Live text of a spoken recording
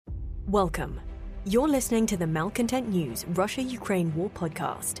Welcome. You're listening to the Malcontent News Russia-Ukraine War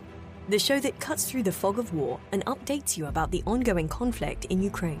podcast, the show that cuts through the fog of war and updates you about the ongoing conflict in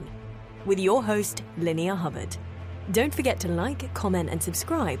Ukraine. With your host, Linnea Hubbard. Don't forget to like, comment, and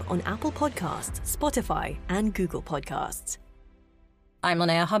subscribe on Apple Podcasts, Spotify, and Google Podcasts. I'm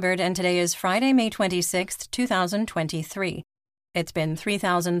Linnea Hubbard, and today is Friday, May 26th, 2023. It's been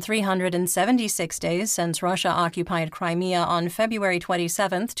 3,376 days since Russia occupied Crimea on February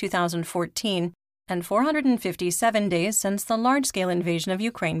 27, 2014, and 457 days since the large-scale invasion of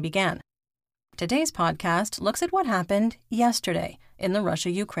Ukraine began. Today's podcast looks at what happened yesterday in the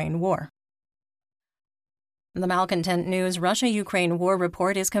Russia-Ukraine war. The Malcontent News Russia-Ukraine War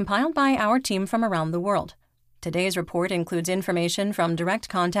Report is compiled by our team from around the world. Today's report includes information from direct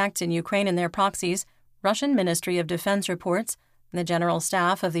contacts in Ukraine and their proxies, Russian Ministry of Defense reports, the General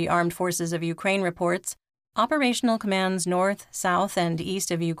Staff of the Armed Forces of Ukraine reports, operational commands north, south, and east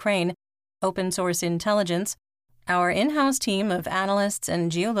of Ukraine, open source intelligence, our in-house team of analysts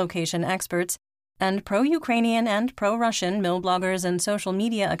and geolocation experts, and pro-Ukrainian and pro-Russian mill bloggers and social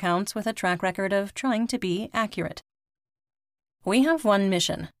media accounts with a track record of trying to be accurate. We have one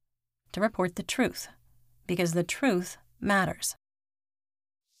mission: to report the truth, because the truth matters.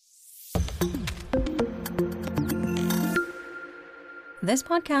 This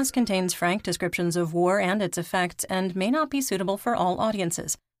podcast contains frank descriptions of war and its effects and may not be suitable for all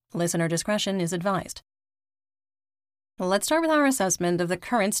audiences. Listener discretion is advised. Let's start with our assessment of the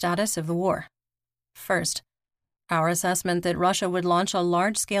current status of the war. First, our assessment that Russia would launch a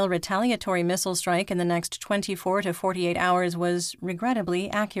large-scale retaliatory missile strike in the next 24 to 48 hours was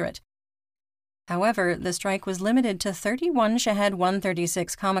regrettably accurate. However, the strike was limited to 31 Shahed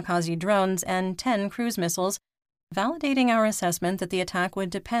 136 kamikaze drones and 10 cruise missiles, validating our assessment that the attack would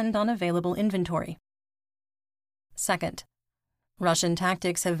depend on available inventory. Second, Russian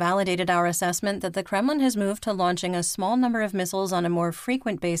tactics have validated our assessment that the Kremlin has moved to launching a small number of missiles on a more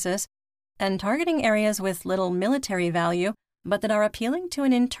frequent basis and targeting areas with little military value, but that are appealing to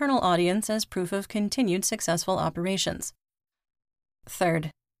an internal audience as proof of continued successful operations.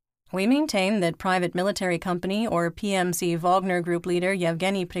 Third, we maintain that private military company or PMC Wagner Group leader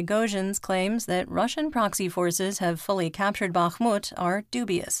Yevgeny Prigozhin's claims that Russian proxy forces have fully captured Bakhmut are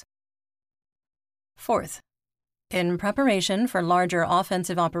dubious. Fourth, in preparation for larger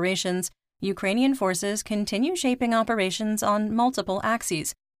offensive operations, Ukrainian forces continue shaping operations on multiple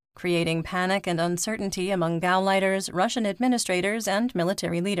axes, creating panic and uncertainty among Gauleiters, Russian administrators, and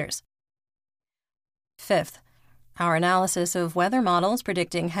military leaders. Fifth, our analysis of weather models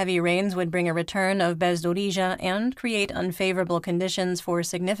predicting heavy rains would bring a return of Bezdorija and create unfavorable conditions for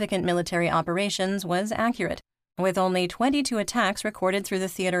significant military operations was accurate, with only 22 attacks recorded through the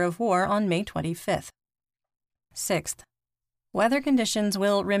theater of war on May 25th. Sixth, weather conditions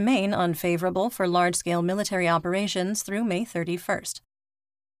will remain unfavorable for large-scale military operations through May 31st.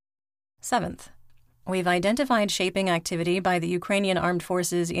 Seventh, we've identified shaping activity by the Ukrainian armed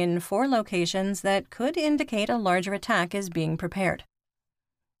forces in 4 locations that could indicate a larger attack is being prepared.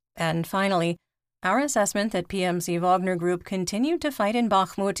 And finally, our assessment that PMC Wagner Group continued to fight in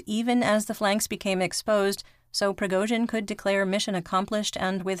Bakhmut even as the flanks became exposed so Prigozhin could declare mission accomplished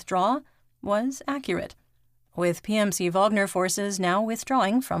and withdraw was accurate, with PMC Wagner forces now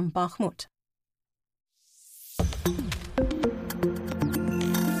withdrawing from Bakhmut.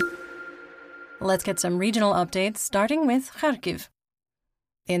 Let's get some regional updates, starting with Kharkiv.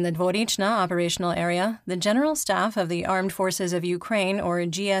 In the Dvorichna operational area, the General Staff of the Armed Forces of Ukraine, or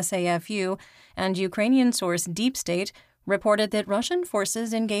GSAFU, and Ukrainian source Deep State reported that Russian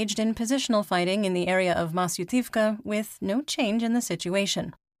forces engaged in positional fighting in the area of Masyutivka with no change in the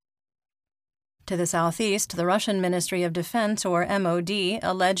situation. To the southeast, the Russian Ministry of Defense, or MOD,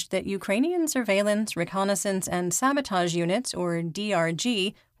 alleged that Ukrainian surveillance, reconnaissance, and sabotage units, or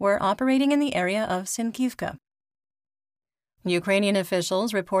DRG, were operating in the area of Sinkivka. Ukrainian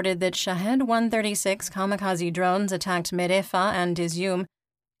officials reported that Shahed 136 kamikaze drones attacked Merefa and Izyum.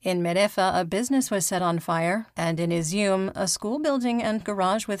 In Merefa, a business was set on fire, and in Izyum, a school building and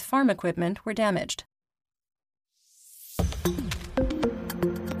garage with farm equipment were damaged.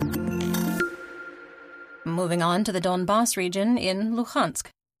 Moving on to the Donbas region in Luhansk.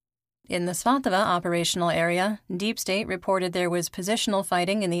 In the Svatova operational area, Deep State reported there was positional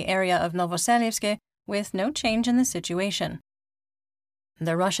fighting in the area of Novoselivsk with no change in the situation.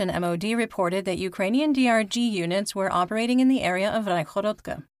 The Russian MOD reported that Ukrainian DRG units were operating in the area of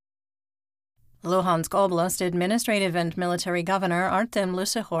Raichorodka. Luhansk Oblast Administrative and Military Governor Artem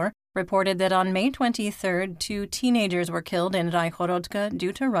Lusihor reported that on May 23rd, 2 teenagers were killed in Raichorodka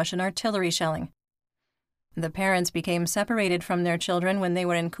due to Russian artillery shelling. The parents became separated from their children when they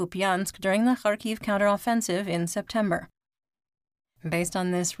were in Kupiansk during the Kharkiv counteroffensive in September. Based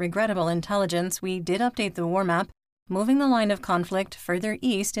on this regrettable intelligence, we did update the war map, moving the line of conflict further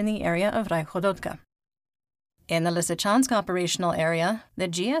east in the area of Raihododka. In the Lysychansk operational area, the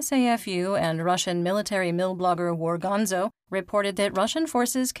GSAFU and Russian military mill blogger Wargonzo reported that Russian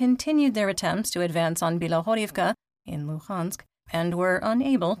forces continued their attempts to advance on Bilohorivka in Luhansk and were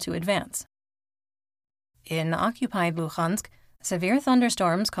unable to advance. In occupied Luhansk, severe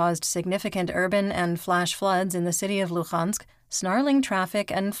thunderstorms caused significant urban and flash floods in the city of Luhansk, snarling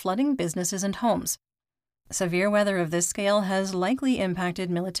traffic and flooding businesses and homes. Severe weather of this scale has likely impacted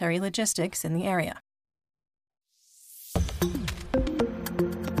military logistics in the area.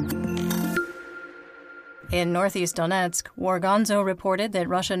 In northeast Donetsk, Wargonzo reported that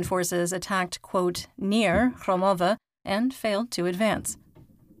Russian forces attacked, quote, near Chromova and failed to advance.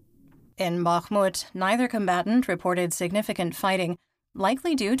 In Bakhmut, neither combatant reported significant fighting,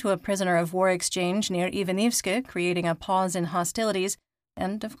 likely due to a prisoner of war exchange near Ivanivsk, creating a pause in hostilities,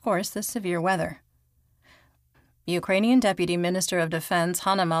 and, of course, the severe weather. Ukrainian Deputy Minister of Defense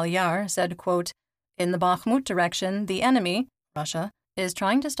Hanna Maliar said, quote, in the Bakhmut direction, the enemy, Russia, is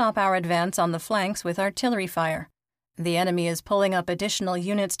trying to stop our advance on the flanks with artillery fire. The enemy is pulling up additional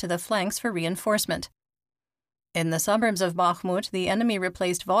units to the flanks for reinforcement. In the suburbs of Bakhmut, the enemy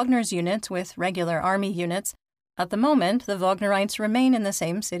replaced Wagner's units with regular army units. At the moment, the Wagnerites remain in the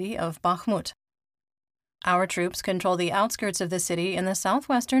same city of Bakhmut. Our troops control the outskirts of the city in the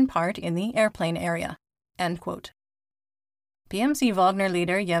southwestern part in the airplane area. End quote. PMC Wagner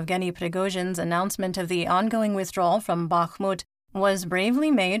leader Yevgeny Prigozhin's announcement of the ongoing withdrawal from Bakhmut was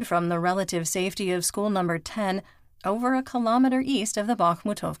bravely made from the relative safety of school number 10 over a kilometer east of the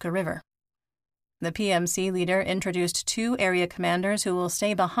Bakhmutovka River. The PMC leader introduced 2 area commanders who will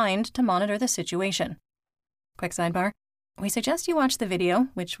stay behind to monitor the situation. Quick sidebar. We suggest you watch the video,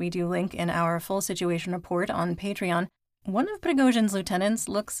 which we do link in our full situation report on Patreon. One of Prigozhin's lieutenants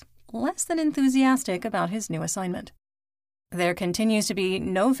looks less than enthusiastic about his new assignment. There continues to be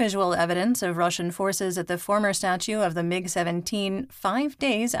no visual evidence of Russian forces at the former statue of the MiG-17 5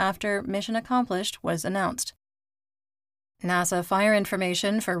 days after mission accomplished was announced. NASA Fire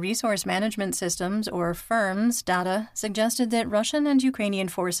Information for Resource Management Systems, or FIRMS, data suggested that Russian and Ukrainian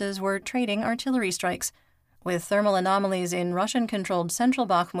forces were trading artillery strikes, with thermal anomalies in Russian-controlled central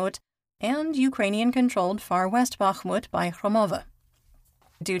Bakhmut and Ukrainian-controlled far west Bakhmut by Chromova.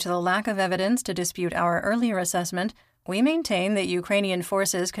 Due to the lack of evidence to dispute our earlier assessment, we maintain that Ukrainian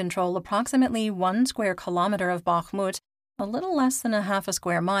forces control approximately 1 square kilometer of Bakhmut, a little less than a half a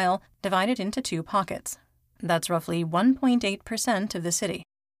square mile, divided into 2 pockets. That's roughly 1.8% of the city.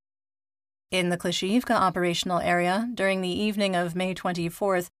 In the Klishchiivka operational area, during the evening of May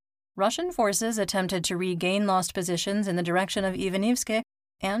 24th, Russian forces attempted to regain lost positions in the direction of Ivanivsk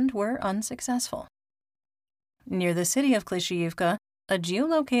and were unsuccessful. Near the city of Klishchiivka, a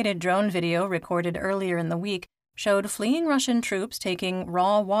geolocated drone video recorded earlier in the week showed fleeing Russian troops taking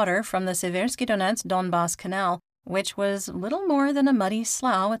raw water from the Seversky Donets Donbas Canal, which was little more than a muddy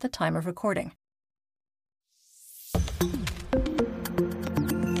slough at the time of recording.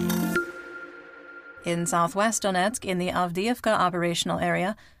 In southwest Donetsk, in the Avdiivka operational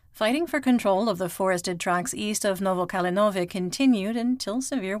area, fighting for control of the forested tracts east of Novokalinove continued until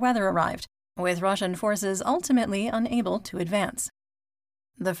severe weather arrived, with Russian forces ultimately unable to advance.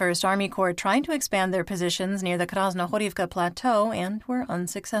 The 1st Army Corps tried to expand their positions near the Krasnohorivka Plateau and were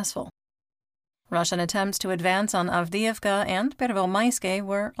unsuccessful. Russian attempts to advance on Avdiivka and Pervomaiske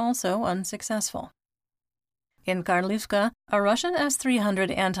were also unsuccessful. In Karlivka, a Russian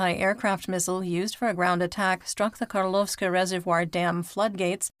S-300 anti-aircraft missile used for a ground attack struck the Karlovska Reservoir Dam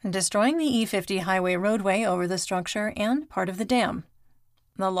floodgates, destroying the E50 highway roadway over the structure and part of the dam.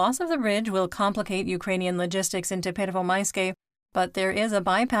 The loss of the bridge will complicate Ukrainian logistics into Pervomaiske, but there is a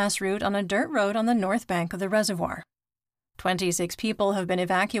bypass route on a dirt road on the north bank of the reservoir. 26 people have been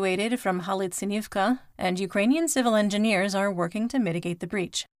evacuated from Halitsinivka, and Ukrainian civil engineers are working to mitigate the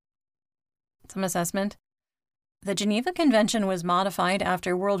breach. Some assessment. The Geneva Convention was modified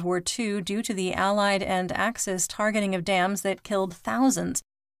after World War II due to the Allied and Axis targeting of dams that killed thousands,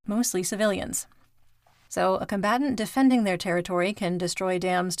 mostly civilians. So a combatant defending their territory can destroy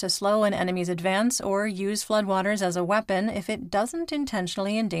dams to slow an enemy's advance or use floodwaters as a weapon if it doesn't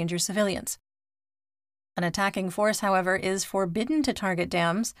intentionally endanger civilians. An attacking force, however, is forbidden to target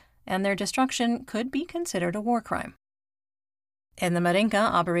dams, and their destruction could be considered a war crime. In the Marinka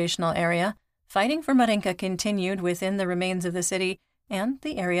operational area, fighting for Marinka continued within the remains of the city and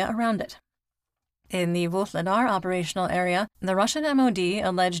the area around it. In the Vuhledar operational area, the Russian MOD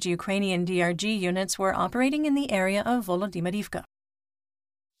alleged Ukrainian DRG units were operating in the area of Volodymyrivka.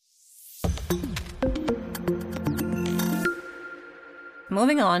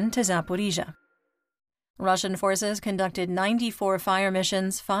 Moving on to Zaporizhzhia. Russian forces conducted 94 fire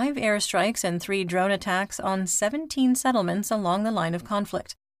missions, 5 airstrikes, and 3 drone attacks on 17 settlements along the line of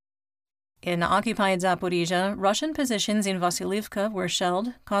conflict. In occupied Zaporizhzhia, Russian positions in Vasylivka were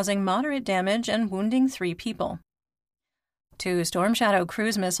shelled, causing moderate damage and wounding 3 people. 2 Storm Shadow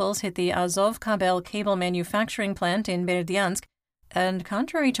cruise missiles hit the Azov Kabel cable manufacturing plant in Berdyansk, and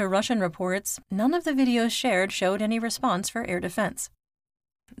contrary to Russian reports, none of the videos shared showed any response for air defense.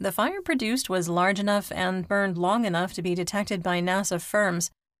 The fire produced was large enough and burned long enough to be detected by NASA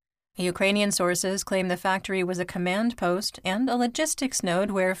firms. Ukrainian sources claim the factory was a command post and a logistics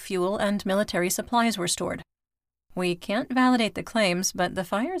node where fuel and military supplies were stored. We can't validate the claims, but the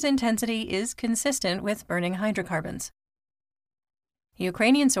fire's intensity is consistent with burning hydrocarbons.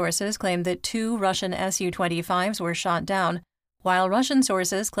 Ukrainian sources claimed that 2 Russian Su-25s were shot down, while Russian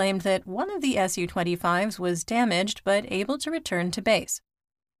sources claimed that one of the Su-25s was damaged but able to return to base.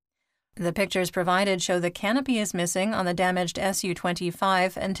 The pictures provided show the canopy is missing on the damaged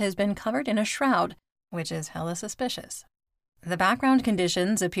Su-25 and has been covered in a shroud, which is hella suspicious. The background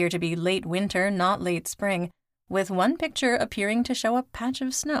conditions appear to be late winter, not late spring, with one picture appearing to show a patch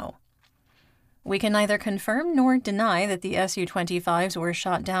of snow. We can neither confirm nor deny that the Su-25s were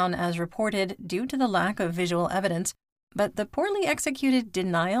shot down as reported due to the lack of visual evidence, but the poorly executed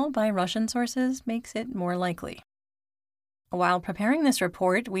denial by Russian sources makes it more likely. While preparing this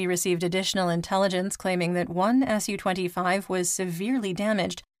report, we received additional intelligence claiming that one Su-25 was severely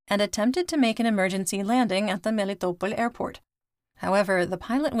damaged and attempted to make an emergency landing at the Melitopol airport. However, the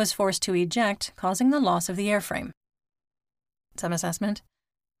pilot was forced to eject, causing the loss of the airframe. Some assessment.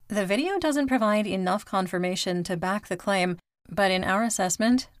 The video doesn't provide enough confirmation to back the claim, but in our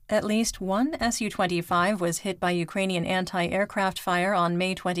assessment, at least one Su-25 was hit by Ukrainian anti-aircraft fire on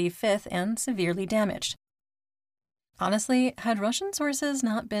May 25th and severely damaged. Honestly, had Russian sources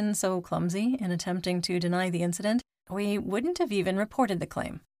not been so clumsy in attempting to deny the incident, we wouldn't have even reported the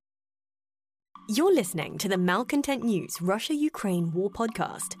claim. You're listening to the Malcontent News Russia-Ukraine War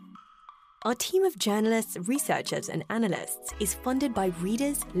Podcast. Our team of journalists, researchers, and analysts is funded by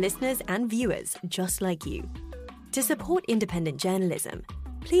readers, listeners, and viewers just like you. To support independent journalism,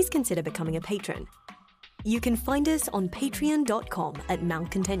 please consider becoming a patron. You can find us on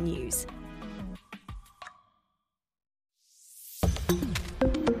patreon.com/Malcontent News.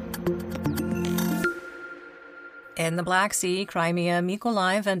 In the Black Sea, Crimea,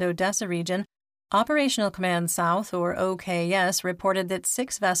 Mykolaiv, and Odessa region, Operational Command South, or OKS, reported that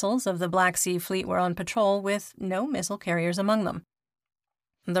 6 vessels of the Black Sea Fleet were on patrol with no missile carriers among them.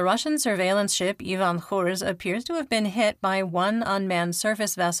 The Russian surveillance ship Ivan Khurs appears to have been hit by one unmanned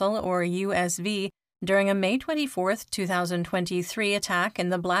surface vessel, or USV, during a May 24, 2023 attack in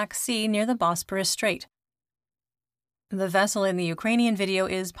the Black Sea near the Bosporus Strait. The vessel in the Ukrainian video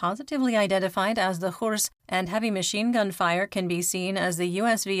is positively identified as the Khurs, and heavy machine gun fire can be seen as the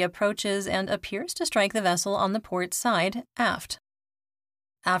USV approaches and appears to strike the vessel on the port side, aft.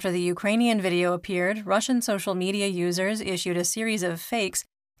 After the Ukrainian video appeared, Russian social media users issued a series of fakes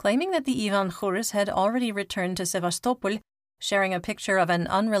claiming that the Ivan Khurs had already returned to Sevastopol, sharing a picture of an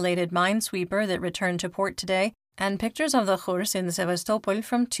unrelated minesweeper that returned to port today, and pictures of the Khurs in Sevastopol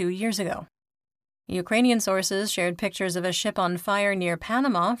from 2 years ago. Ukrainian sources shared pictures of a ship on fire near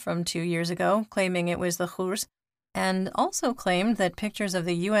Panama from 2 years ago, claiming it was the Khurs, and also claimed that pictures of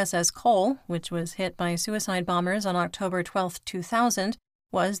the USS Cole, which was hit by suicide bombers on October 12, 2000,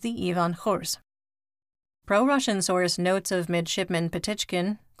 was the Ivan Khurs. Pro-Russian source Notes of Midshipman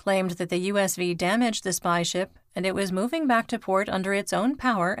Petichkin claimed that the USV damaged the spy ship and it was moving back to port under its own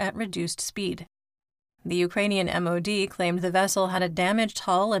power at reduced speed. The Ukrainian MOD claimed the vessel had a damaged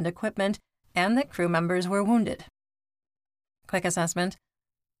hull and equipment and that crew members were wounded. Quick assessment.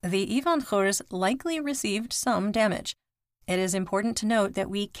 The Ivan Khurs likely received some damage. It is important to note that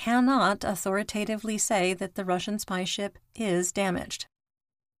we cannot authoritatively say that the Russian spy ship is damaged.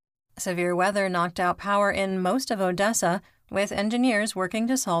 Severe weather knocked out power in most of Odessa, with engineers working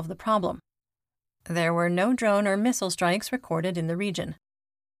to solve the problem. There were no drone or missile strikes recorded in the region.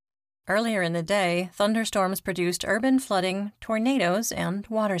 Earlier in the day, thunderstorms produced urban flooding, tornadoes, and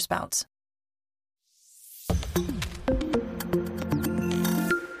waterspouts.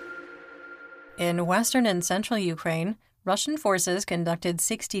 In western and central Ukraine, Russian forces conducted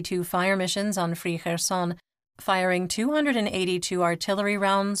 62 fire missions on Free Kherson, firing 282 artillery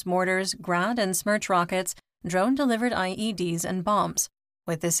rounds, mortars, Grad and Smerch rockets, drone-delivered IEDs, and bombs.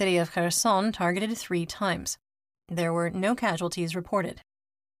 with the city of Kherson targeted 3 times. There were no casualties reported.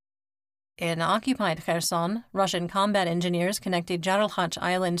 In occupied Kherson, Russian combat engineers connected Jarlhach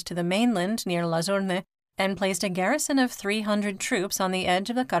Island to the mainland near Lazurne and placed a garrison of 300 troops on the edge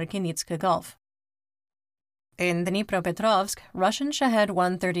of the Karkinitska Gulf. In Dnipropetrovsk, Russian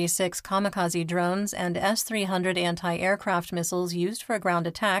Shahed-136 kamikaze drones and S-300 anti-aircraft missiles used for a ground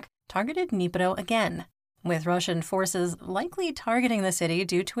attack targeted Dnipro again, with Russian forces likely targeting the city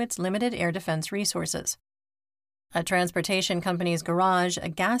due to its limited air defense resources. A transportation company's garage, a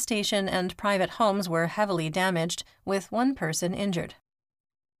gas station, and private homes were heavily damaged, with 1 person injured.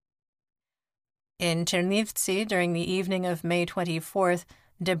 In Chernivtsi, during the evening of May 24th,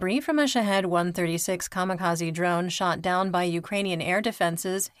 debris from a Shahed-136 kamikaze drone shot down by Ukrainian air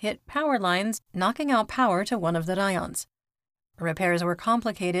defenses hit power lines, knocking out power to one of the rayons. Repairs were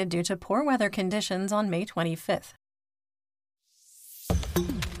complicated due to poor weather conditions on May 25th.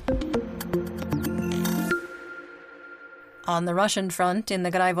 On the Russian front in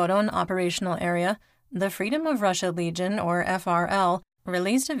the Graivoron operational area, the Freedom of Russia Legion, or FRL,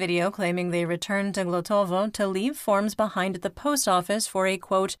 released a video claiming they returned to Glotovo to leave forms behind at the post office for a,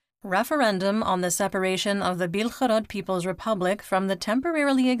 quote, referendum on the separation of the Bilhorod People's Republic from the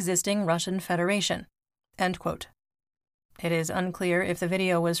temporarily existing Russian Federation, end quote. It is unclear if the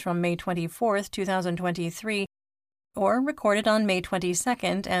video was from May 24, 2023, or recorded on May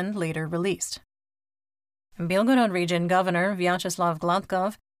 22nd and later released. Belgorod Region Governor Vyacheslav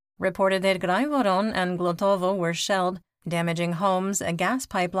Gladkov reported that Graivoron and Glotovo were shelled, damaging homes, a gas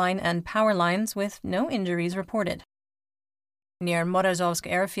pipeline, and power lines with no injuries reported. Near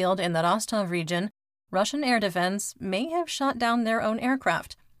Morozovsk airfield in the Rostov region, Russian air defense may have shot down their own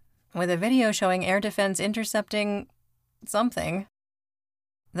aircraft, with a video showing air defense intercepting something.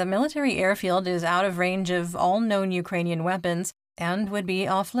 The military airfield is out of range of all known Ukrainian weapons and would be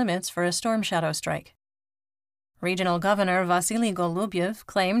off-limits for a Storm Shadow strike. Regional Governor Vasily Golubyev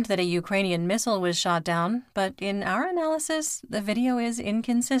claimed that a Ukrainian missile was shot down, but in our analysis, the video is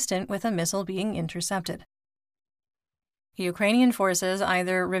inconsistent with a missile being intercepted. Ukrainian forces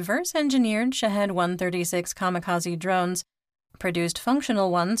either reverse-engineered Shahed-136 kamikaze drones, produced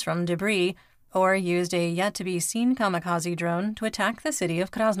functional ones from debris, or used a yet-to-be-seen kamikaze drone to attack the city of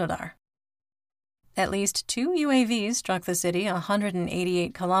Krasnodar. At least 2 UAVs struck the city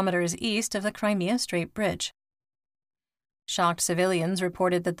 188 kilometers east of the Crimea Strait Bridge. Shocked civilians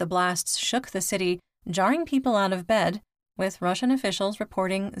reported that the blasts shook the city, jarring people out of bed, with Russian officials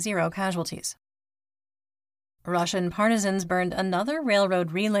reporting 0 casualties. Russian partisans burned another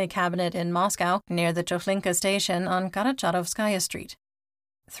railroad relay cabinet in Moscow near the Choklinka station on Karacharovskaya Street.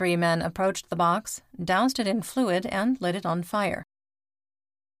 3 men approached the box, doused it in fluid, and lit it on fire.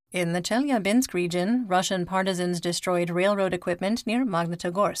 In the Chelyabinsk region, Russian partisans destroyed railroad equipment near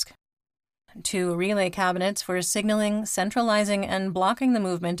Magnitogorsk. 2 relay cabinets for signaling, centralizing, and blocking the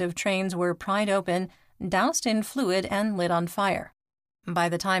movement of trains were pried open, doused in fluid, and lit on fire. By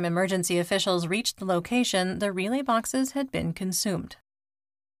the time emergency officials reached the location, the relay boxes had been consumed.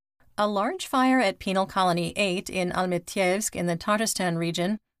 A large fire at Penal Colony 8 in Almetyevsk in the Tatarstan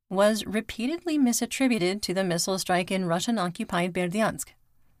region was repeatedly misattributed to the missile strike in Russian-occupied Berdyansk.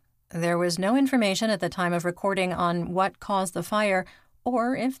 There was no information at the time of recording on what caused the fire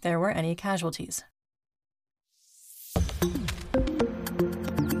or if there were any casualties.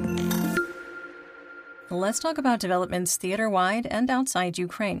 Let's talk about developments theater-wide and outside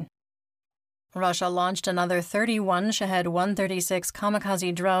Ukraine. Russia launched another 31 Shahed-136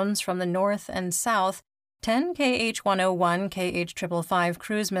 kamikaze drones from the north and south, 10 Kh-101, Kh-555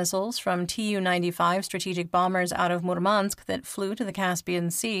 cruise missiles from Tu-95 strategic bombers out of Murmansk that flew to the Caspian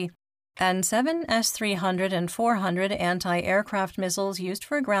Sea, and 7 S-300 and 400 anti-aircraft missiles used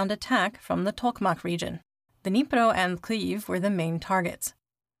for a ground attack from the Tokmak region. Dnipro and Kyiv were the main targets.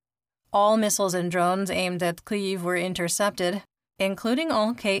 All missiles and drones aimed at Kyiv were intercepted, including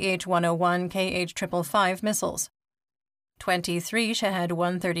all Kh-101, Kh-555 missiles. 23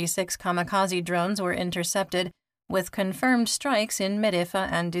 Shahed-136 kamikaze drones were intercepted, with confirmed strikes in Medefa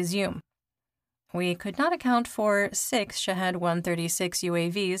and Izium. We could not account for 6 Shahed-136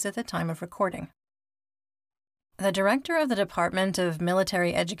 UAVs at the time of recording. The director of the Department of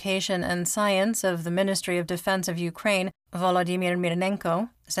Military Education and Science of the Ministry of Defense of Ukraine, Volodymyr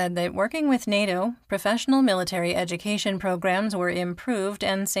Mirnenko, said that working with NATO, professional military education programs were improved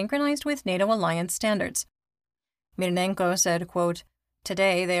and synchronized with NATO alliance standards. Mirnenko said, quote,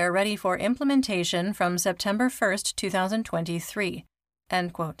 "Today they are ready for implementation from September 1, 2023,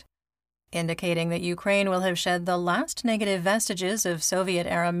 end quote, indicating that Ukraine will have shed the last negative vestiges of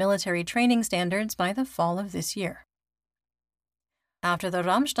Soviet-era military training standards by the fall of this year. After the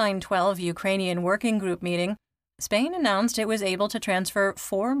Ramstein 12 Ukrainian Working Group meeting, Spain announced it was able to transfer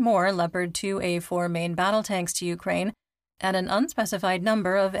 4 more Leopard 2A4 main battle tanks to Ukraine and an unspecified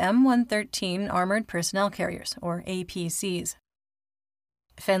number of M113 Armored Personnel Carriers, or APCs.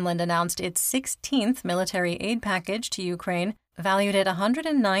 Finland announced its 16th military aid package to Ukraine, valued at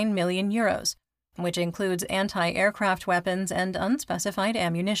 109 million euros, which includes anti-aircraft weapons and unspecified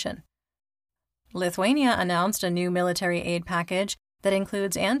ammunition. Lithuania announced a new military aid package that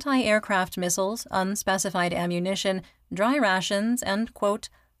includes anti-aircraft missiles, unspecified ammunition, dry rations, and, quote,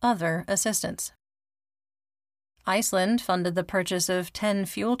 other assistance. Iceland funded the purchase of 10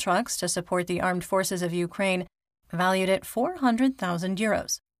 fuel trucks to support the armed forces of Ukraine, valued at 400,000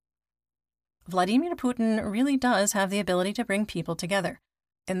 euros. Vladimir Putin really does have the ability to bring people together.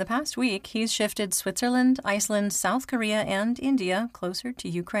 In the past week, he's shifted Switzerland, Iceland, South Korea, and India closer to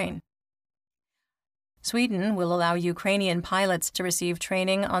Ukraine. Sweden will allow Ukrainian pilots to receive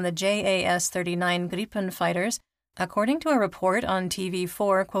training on the JAS-39 Gripen fighters, according to a report on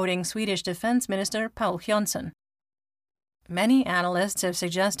TV4 quoting Swedish Defense Minister Paul Jönsson. Many analysts have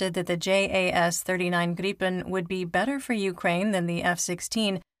suggested that the JAS-39 Gripen would be better for Ukraine than the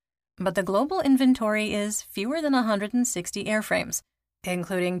F-16, but the global inventory is fewer than 160 airframes,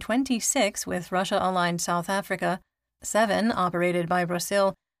 including 26 with Russia-aligned South Africa, 7 operated by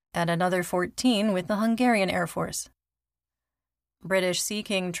Brazil, and another 14 with the Hungarian Air Force. British Sea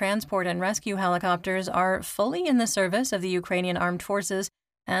King transport and rescue helicopters are fully in the service of the Ukrainian armed forces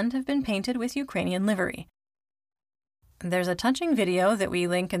and have been painted with Ukrainian livery. There's a touching video that we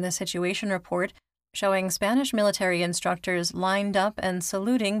link in the Situation Report showing Spanish military instructors lined up and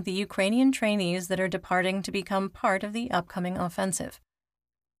saluting the Ukrainian trainees that are departing to become part of the upcoming offensive.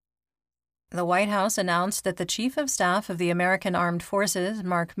 The White House announced that the Chief of Staff of the American Armed Forces,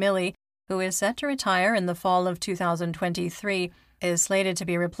 Mark Milley, who is set to retire in the fall of 2023, is slated to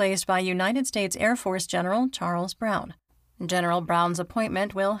be replaced by United States Air Force General Charles Brown. General Brown's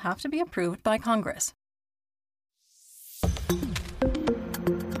appointment will have to be approved by Congress.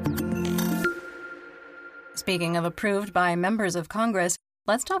 Speaking of approved by members of Congress,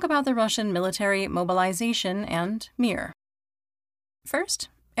 let's talk about the Russian military mobilization and Mir. First,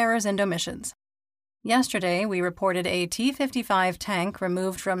 errors and omissions. Yesterday, we reported a T-55 tank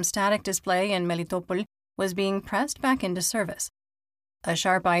removed from static display in Melitopol was being pressed back into service. A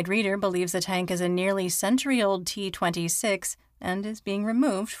sharp-eyed reader believes the tank is a nearly century-old T-26 and is being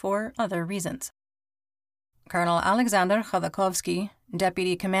removed for other reasons. Colonel Alexander Khodorkovsky,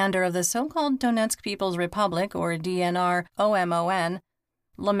 deputy commander of the so-called Donetsk People's Republic, or DNR OMON,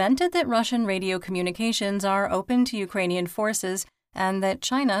 lamented that Russian radio communications are open to Ukrainian forces and that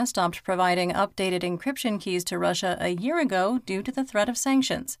China stopped providing updated encryption keys to Russia a year ago due to the threat of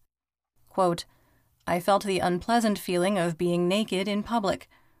sanctions. Quote, I felt the unpleasant feeling of being naked in public.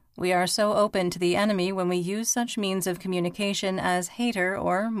 We are so open to the enemy when we use such means of communication as Hater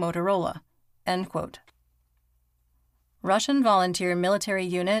or Motorola. End quote. Russian volunteer military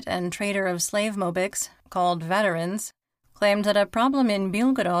unit and trader of slave mobics, called Veterans, claimed that a problem in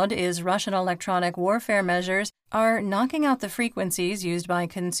Belgorod is Russian electronic warfare measures are knocking out the frequencies used by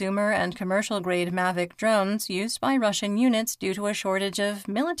consumer and commercial-grade Mavic drones used by Russian units due to a shortage of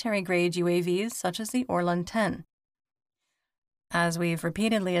military-grade UAVs such as the Orlan 10. As we've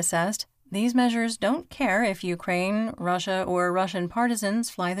repeatedly assessed, these measures don't care if Ukraine, Russia, or Russian partisans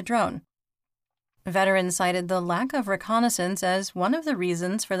fly the drone. Veterans cited the lack of reconnaissance as one of the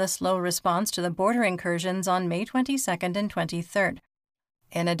reasons for the slow response to the border incursions on May 22nd and 23rd.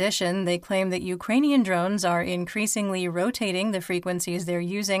 In addition, they claim that Ukrainian drones are increasingly rotating the frequencies they're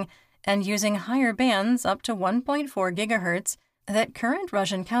using and using higher bands up to 1.4 gigahertz that current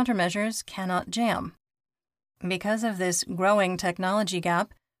Russian countermeasures cannot jam. Because of this growing technology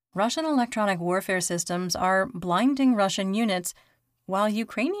gap, Russian electronic warfare systems are blinding Russian units while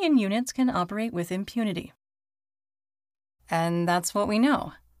Ukrainian units can operate with impunity. And that's what we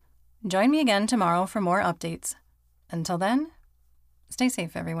know. Join me again tomorrow for more updates. Until then, stay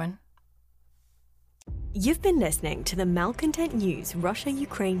safe, everyone. You've been listening to the Malcontent News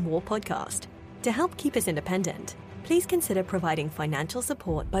Russia-Ukraine War podcast. To help keep us independent, please consider providing financial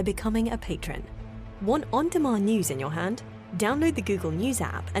support by becoming a patron. Want on-demand news in your hand? Download the Google News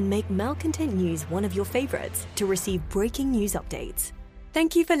app and make Malcontent News one of your favorites to receive breaking news updates.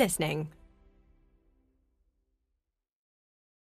 Thank you for listening.